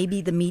myself, and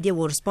maybe the media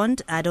will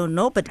respond. I don't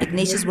know, but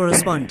Ignatius will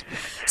respond.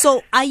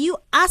 So are you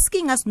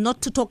asking us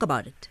not to talk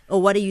about it,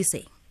 or what are you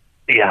saying?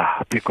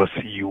 Yeah, because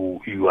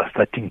you are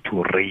starting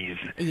to raise.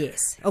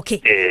 Yes.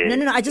 Okay.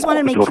 No. I just want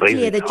to make it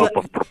clear that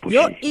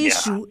your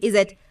issue is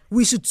that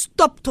we should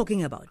stop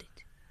talking about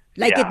it,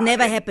 like it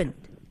never happened.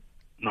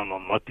 No,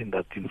 not in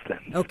that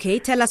instance. Okay,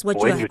 tell us what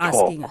you're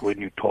asking us. When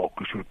you talk,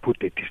 you should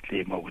put a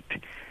disclaimer with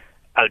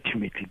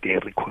ultimately they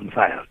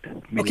reconciled.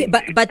 Okay,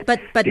 but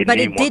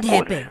it did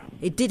happen.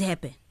 It did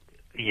happen.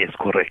 Yes,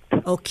 correct.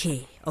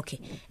 Okay.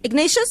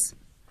 Ignatius?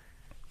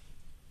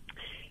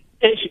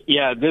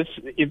 Yeah,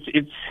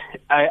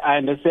 I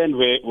understand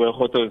where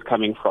Khotso is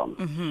coming from.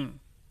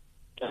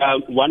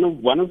 Mm-hmm.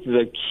 One of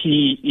the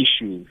key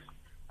issues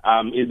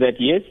is that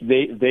yes,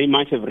 they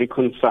might have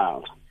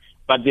reconciled,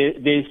 but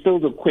there is still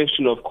the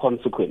question of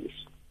consequence,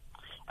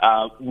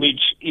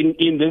 which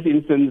in this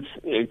instance,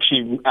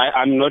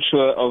 I'm not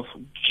sure of.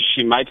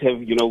 She might have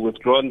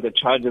withdrawn the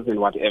charges and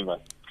whatever.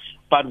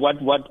 But what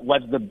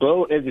the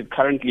bill as it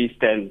currently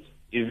stands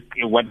is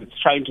what it's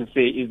trying to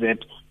say is that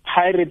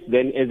Pirates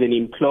then, as an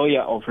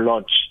employer of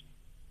Lodge,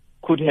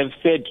 could have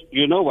said,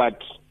 you know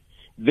what,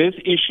 this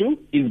issue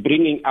is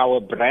bringing our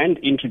brand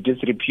into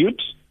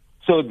disrepute.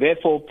 So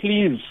therefore,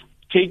 please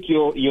take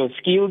your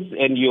skills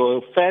and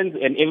your fans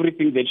and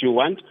everything that you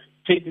want,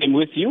 take them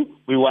with you.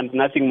 We want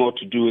nothing more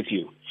to do with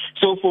you.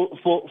 So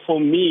for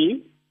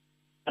me,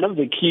 one of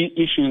the key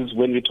issues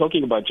when we're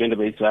talking about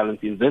gender-based violence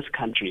in this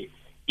country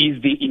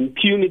is the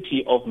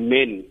impunity of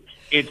men.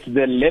 It's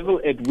the level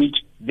at which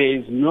there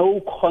is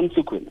no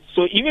consequence.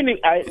 So even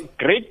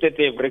great that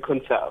they've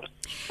reconciled,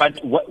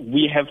 but what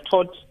we have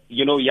taught,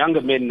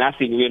 younger men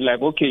nothing. We're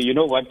like, okay, you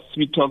know what,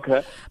 sweet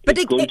talker, but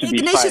it's going to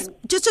be fine.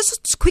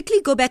 Just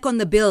quickly go back on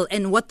the bill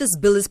and what this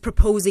bill is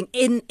proposing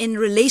in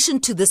relation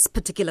to this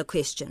particular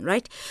question,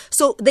 right?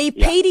 So they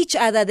paid each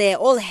other, they're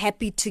all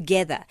happy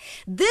together.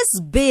 This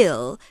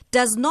bill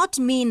does not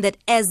mean that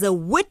as a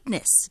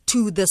witness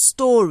to the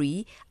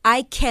story,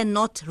 I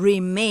cannot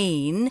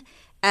remain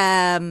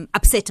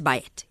upset by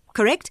it,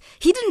 correct?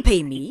 He didn't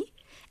pay me.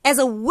 As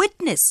a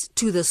witness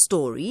to the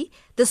story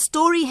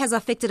has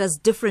affected us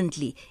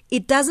differently.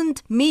 It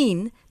doesn't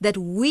mean that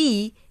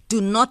we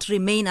do not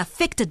remain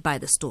affected by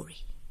the story.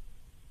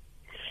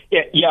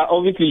 Yeah.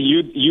 Obviously,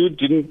 you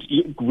didn't.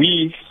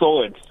 We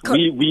saw it.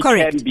 We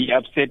correct. Can be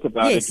upset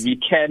about it. We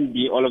can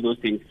be all of those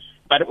things.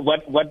 But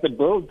what the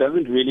bill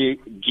doesn't really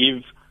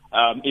give,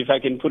 if I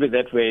can put it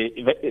that way,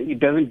 it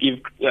doesn't give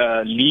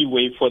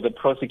leeway for the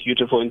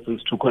prosecutor, for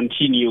instance, to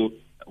continue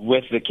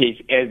with the case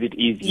as it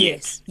is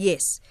yet.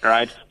 Yes.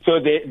 Right? So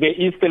there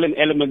is still an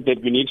element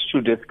that we need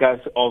to discuss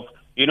of,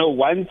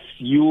 once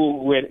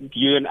you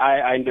and I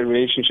are in a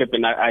relationship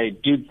and I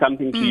did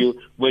something to you,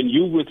 when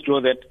you withdraw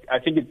that, I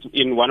think it's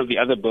in one of the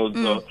other bills,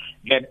 though,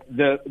 that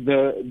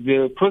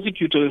the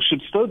prosecutor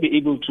should still be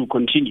able to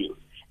continue.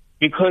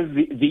 Because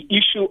the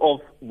issue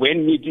of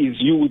when it is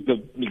you,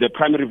 the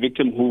primary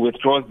victim, who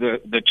withdraws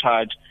the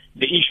charge,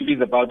 the issue is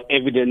about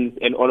evidence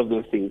and all of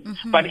those things.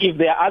 Mm-hmm. But if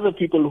there are other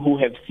people who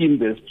have seen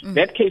this,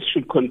 that case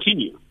should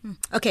continue.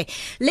 Okay.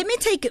 Let me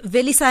take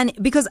Velisani,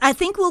 because I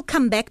think we'll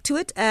come back to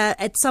it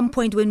at some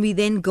point when we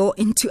then go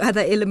into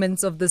other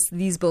elements of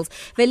these bills.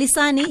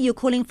 Velisani, you're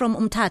calling from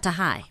Umtata.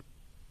 Hi.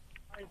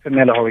 Hi,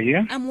 Pamela. How are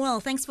you? I'm well.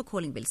 Thanks for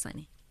calling,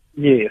 Velisani.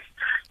 Yes.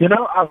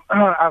 I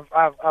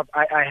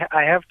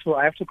have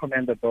to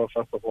commend the bill,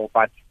 first of all,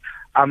 but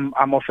I'm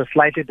of a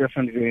slightly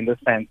different view in this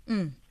sense.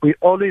 We're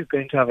always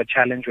going to have a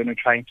challenge when we're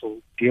trying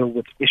to deal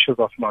with issues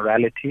of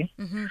morality,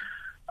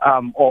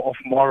 or of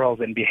morals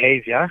and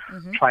behavior,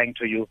 trying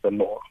to use the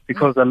law.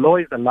 Because the law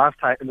is the last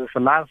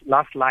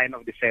line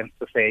of defense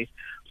to say,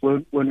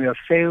 when we have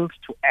failed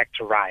to act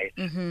right,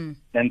 then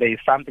there is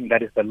something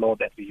that is the law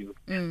that we use.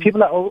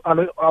 People are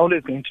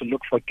always going to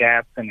look for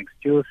gaps and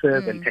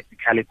excuses and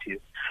technicalities.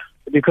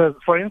 Because,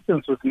 for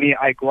instance, with me,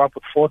 I grew up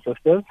with 4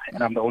 sisters,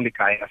 and I'm the only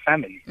guy in the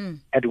family.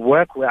 At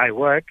work, where I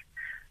work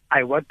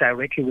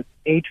directly with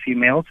 8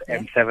 females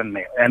and 7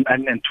 males,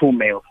 and 2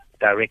 males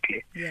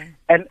directly. Yeah.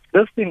 And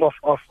this thing of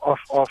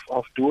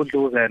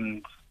doodles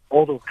and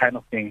all those kind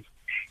of things,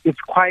 it's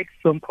quite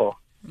simple.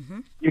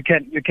 You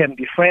can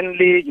be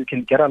friendly, you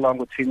can get along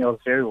with females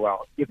very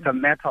well. It's a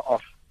matter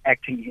of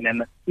acting in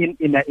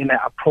an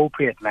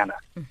appropriate manner.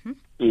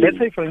 Let's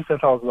say, for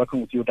instance, I was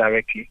working with you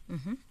directly.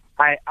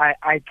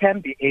 I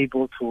can be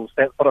able to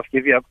sort of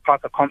give you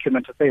a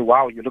compliment to say,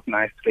 wow, you look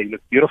nice today, you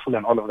look beautiful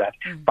and all of that.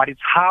 But it's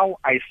how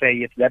I say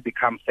it that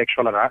becomes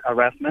sexual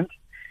harassment.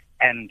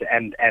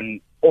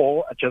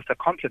 or just a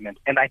compliment.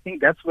 And I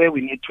think that's where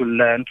we need to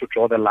learn to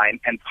draw the line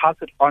and pass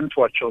it on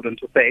to our children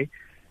to say,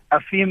 a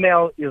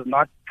female is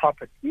not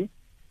property.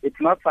 It's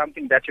not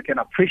something that you can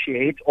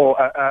appreciate, or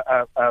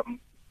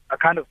a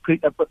kind of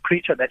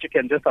creature that you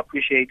can just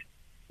appreciate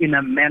in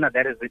a manner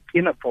that is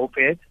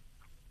inappropriate,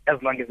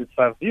 as long as it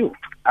serves you.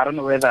 I don't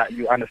know whether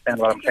you understand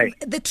what I'm saying.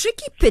 The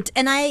tricky bit,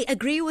 and I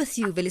agree with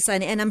you,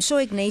 Velisani, and I'm sure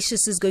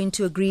Ignatius is going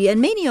to agree, and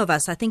many of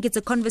us, I think it's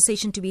a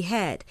conversation to be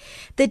had.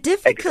 The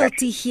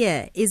difficulty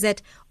here is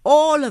that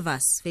all of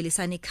us,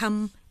 Velisani,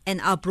 come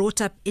and are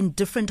brought up in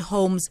different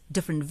homes,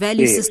 different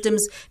value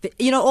systems,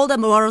 all the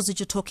morals that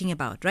you're talking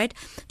about, right?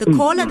 The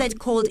caller that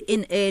called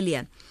in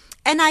earlier,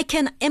 and I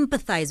can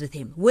empathize with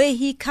him. Where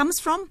he comes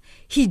from,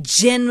 he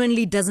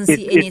genuinely doesn't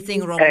see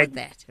anything wrong with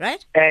that,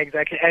 right?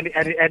 Exactly,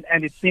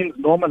 and it seems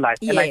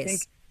normalized. Yes. And I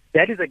think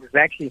that is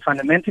exactly,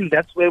 fundamentally,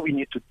 that's where we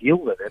need to deal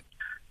with it.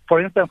 For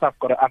instance, I've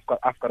got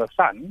a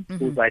son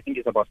who I think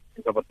is about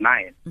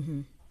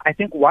 9. I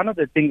think one of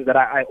the things that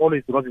I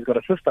always, because he's got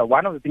a sister,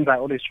 one of the things I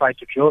always try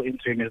to drill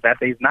into him is that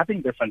there is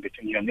nothing different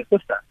between you and your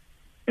sister.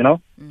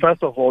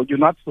 First of all, you're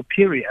not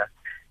superior.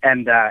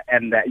 And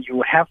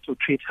you have to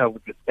treat her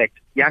with respect,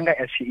 younger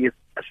as she is,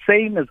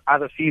 same as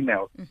other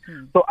females.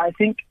 So I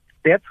think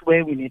that's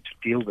where we need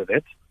to deal with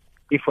it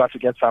if we are to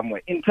get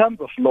somewhere. In terms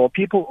of law,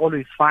 people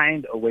always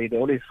find a way, they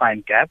always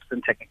find gaps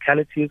and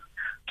technicalities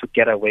to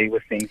get away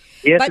with things.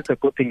 Yes, it's a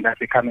good thing that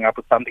we're coming up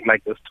with something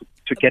like this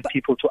to get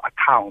people to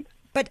account.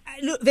 But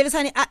look,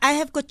 Velisani, I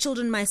have got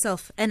children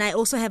myself, and I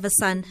also have a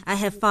son. I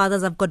have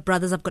fathers, I've got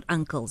brothers, I've got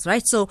uncles,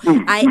 right? So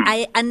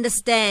I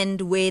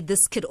understand where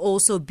this could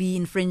also be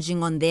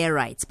infringing on their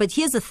rights. But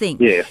here's the thing.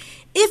 Yeah.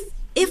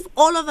 If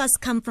all of us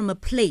come from a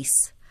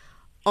place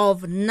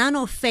of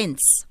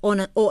non-offense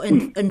or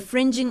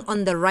infringing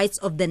on the rights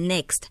of the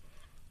next,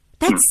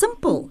 that's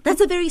simple.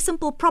 That's a very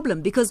simple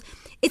problem, because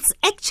it's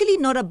actually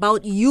not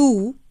about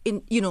you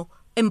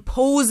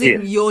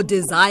imposing your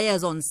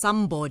desires on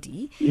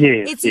somebody.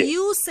 It's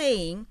you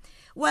saying,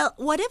 well,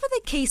 whatever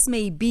the case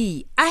may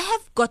be, I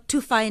have got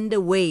to find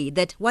a way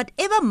that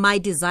whatever my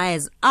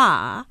desires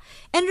are,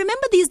 and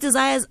remember, these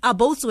desires are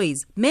both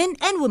ways, men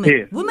and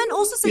women. Women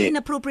also say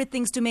inappropriate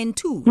things to men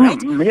too,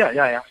 right?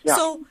 Yeah.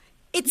 So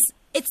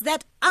it's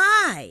that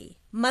I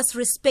must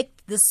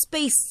respect the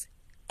space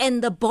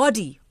and the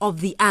body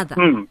of the other.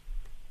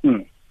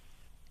 And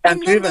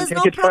to even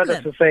take it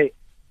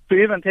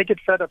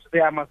further to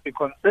say, I must be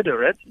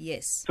considerate.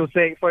 Yes. To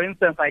say, for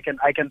instance, I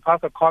can pass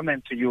a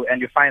comment to you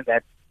and you find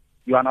that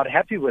you are not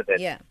happy with it.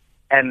 Yeah.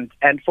 And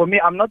for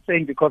me, I'm not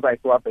saying because I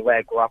grew up the way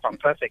I grew up, I'm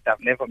perfect. I've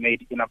never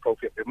made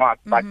inappropriate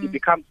remarks. But it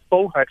becomes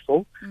so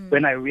hurtful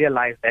when I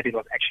realize that it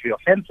was actually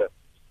offensive.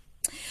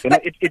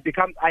 It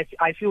becomes,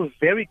 I feel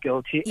very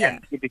guilty,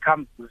 and it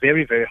becomes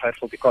very, very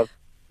hurtful, because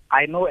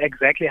I know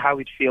exactly how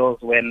it feels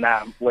when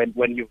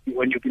you've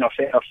been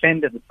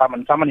offended with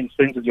someone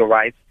infringes your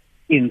rights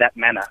in that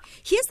manner.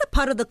 Here's the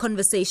part of the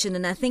conversation,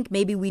 and I think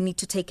maybe we need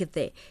to take it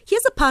there.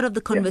 Here's the part of the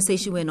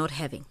conversation we're not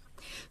having.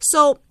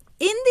 So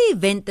in the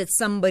event that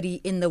somebody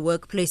in the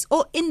workplace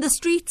or in the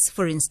streets,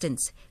 for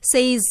instance,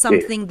 says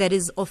something that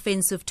is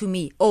offensive to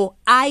me, or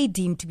I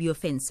deem to be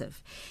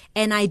offensive,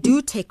 and I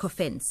do take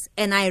offense,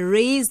 and I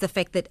raise the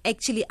fact that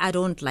actually I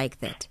don't like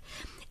that,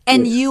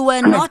 and you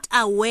were not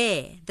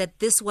aware that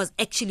this was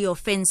actually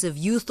offensive,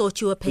 you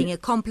thought you were paying a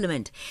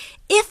compliment.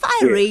 If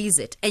I raise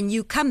it and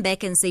you come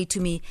back and say to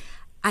me,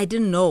 I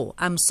didn't know,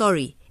 I'm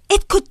sorry,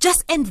 it could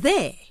just end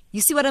there. You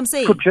see what I'm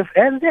saying? It could just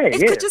end there.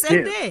 It could just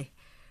end there.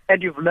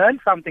 And you've learned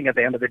something at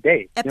the end of the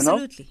day.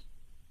 Absolutely.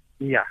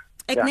 Yeah.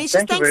 Ignatius,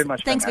 Thank you very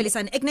much. Thanks,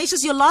 Velisani.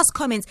 Ignatius, your last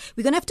comments.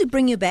 We're going to have to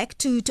bring you back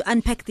to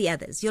unpack the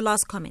others. Your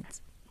last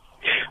comments.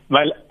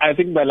 Well, I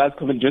think my last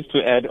comment, just to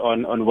add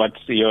on what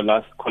your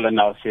last caller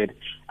now said,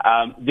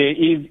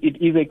 it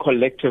is a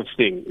collective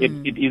thing.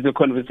 It is a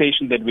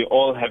conversation that we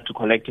all have to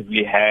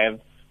collectively have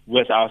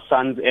with our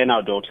sons and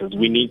our daughters.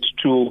 We need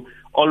to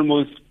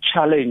almost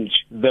challenge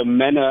the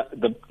manner,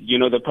 the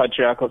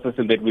patriarchal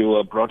system that we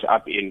were brought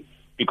up in,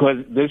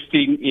 because this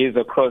thing is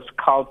across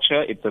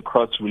culture, it's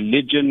across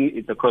religion,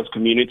 it's across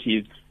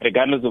communities.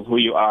 Regardless of who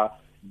you are,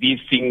 these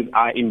things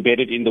are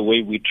embedded in the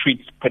way we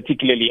treat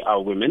particularly our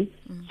women.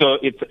 So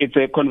it's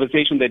a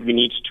conversation that we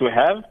need to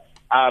have.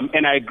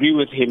 And I agree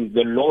with him.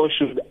 The law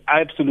should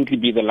absolutely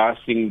be the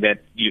last thing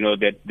that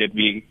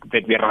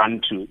we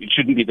run to. It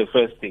shouldn't be the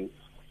first thing.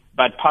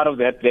 But part of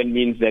that then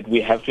means that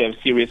we have to have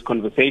serious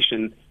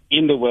conversations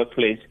in the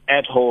workplace,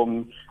 at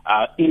home,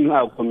 in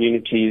our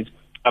communities,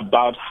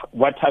 about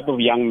what type of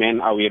young men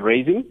are we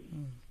raising,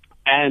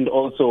 and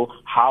also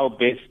how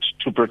best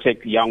to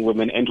protect young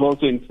women, and to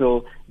also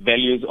instill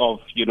values of,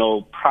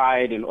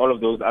 pride and all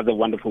of those other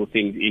wonderful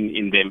things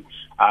in them.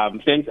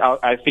 Thanks.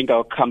 I think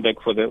I'll come back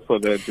for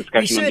the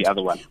discussion on the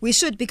other one. We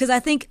should, because I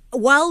think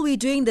while we're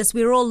doing this,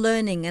 we're all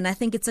learning, and I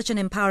think it's such an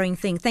empowering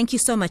thing. Thank you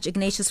so much,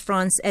 Ignatius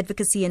France,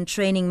 Advocacy and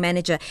Training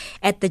Manager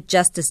at the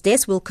Justice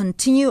Desk. We'll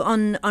continue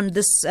on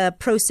this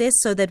process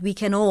so that we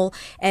can all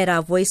add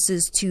our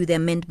voices to the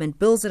amendment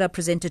bills that are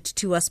presented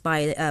to us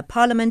by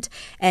Parliament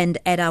and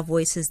add our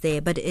voices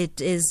there. But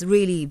it is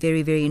really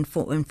very, very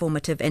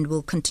informative, and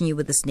we'll continue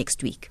with this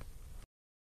next week.